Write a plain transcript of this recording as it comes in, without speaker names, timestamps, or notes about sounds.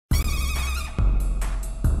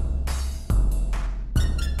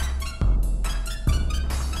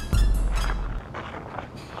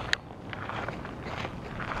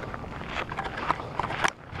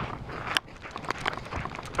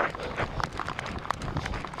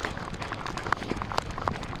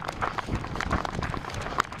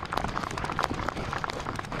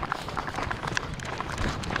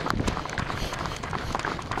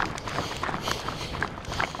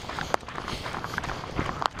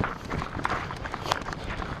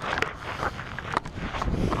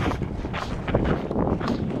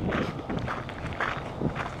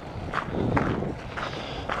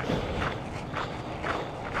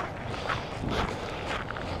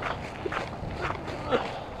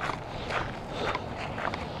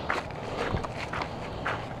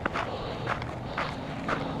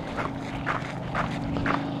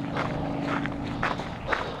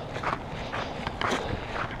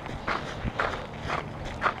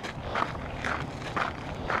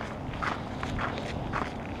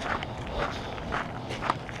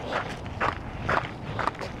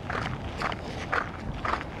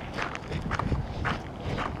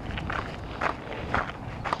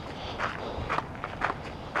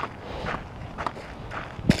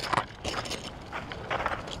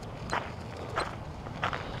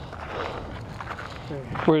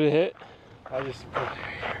Where did it hit? I just put it here.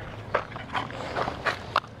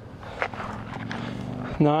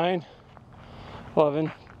 9,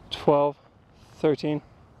 11, 12, 13,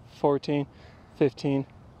 14, 15.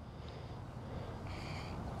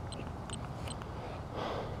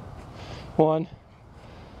 1,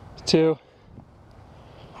 2,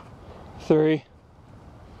 3,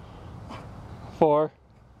 4,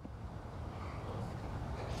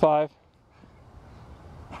 5,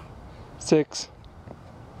 6,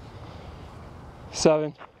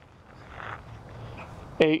 7,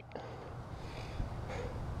 8,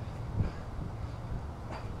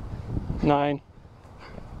 9,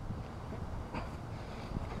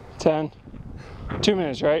 10. 2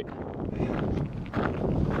 minutes, right?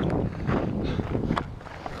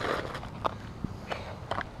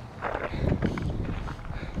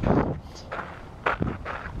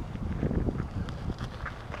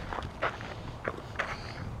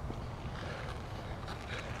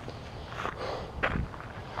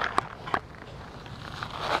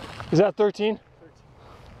 Is that 13?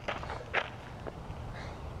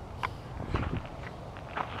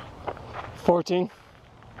 14,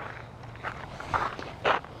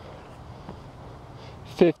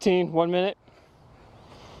 15, 1 minute,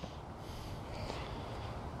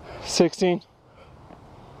 16,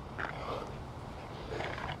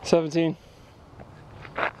 17,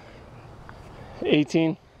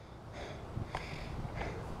 18,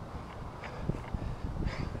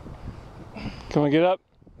 'Come on, get up,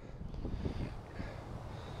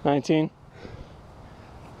 19,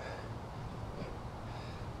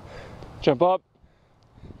 jump up,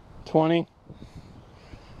 20,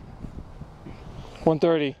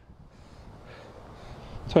 130,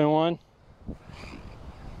 21,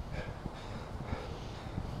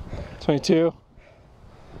 22,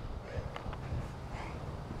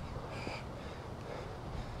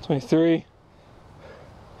 23,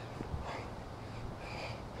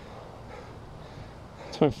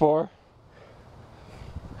 24,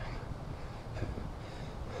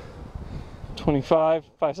 25,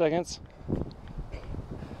 5 seconds,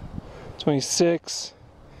 26,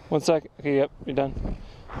 1 second, okay, yep, you're done.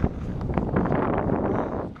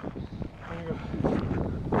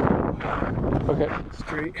 Okay.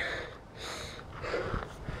 Straight.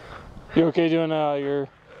 You okay doing your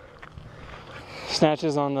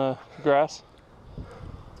snatches on the grass?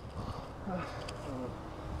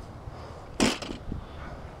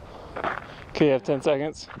 Okay, you have 10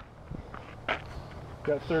 seconds.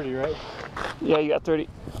 Got 30, right? Yeah, you got 30.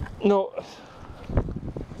 No.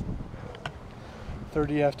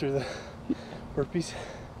 30 after the burpees.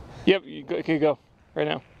 Yep, you go, okay, go. Right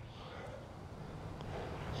now.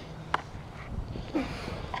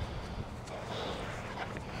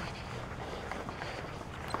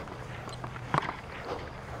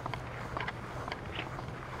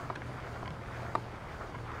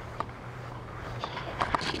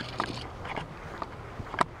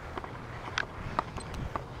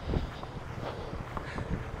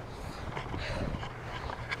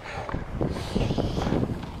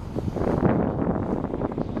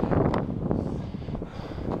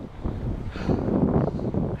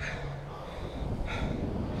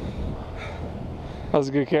 That was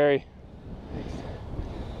a good carry.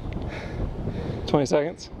 20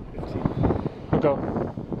 seconds. 15. We'll go.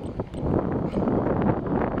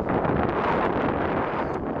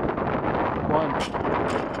 1,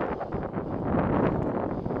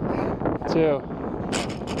 2,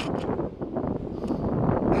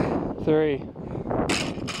 3,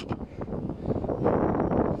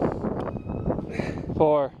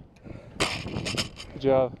 4. Good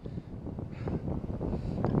job.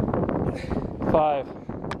 5.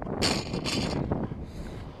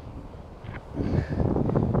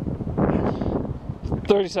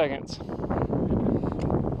 30 seconds.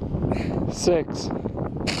 6,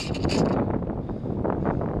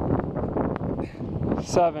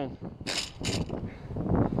 7,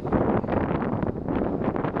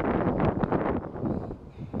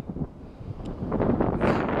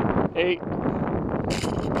 8,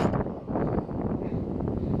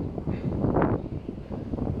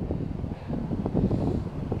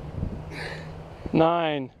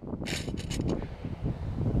 9,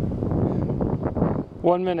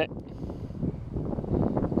 1 minute,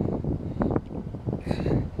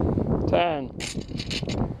 10,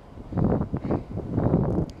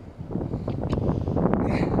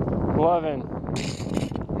 11,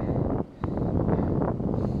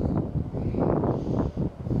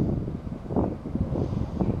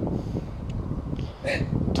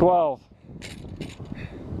 12,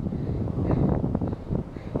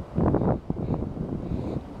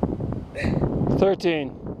 13,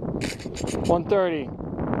 130,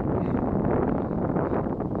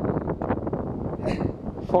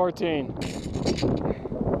 14.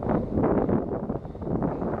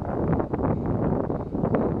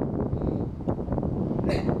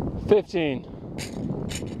 15.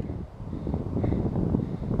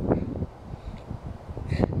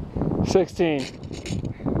 16.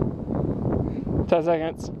 10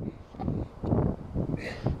 seconds.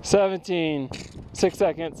 17. 6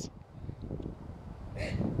 seconds.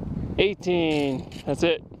 18. That's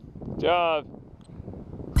it. Good job.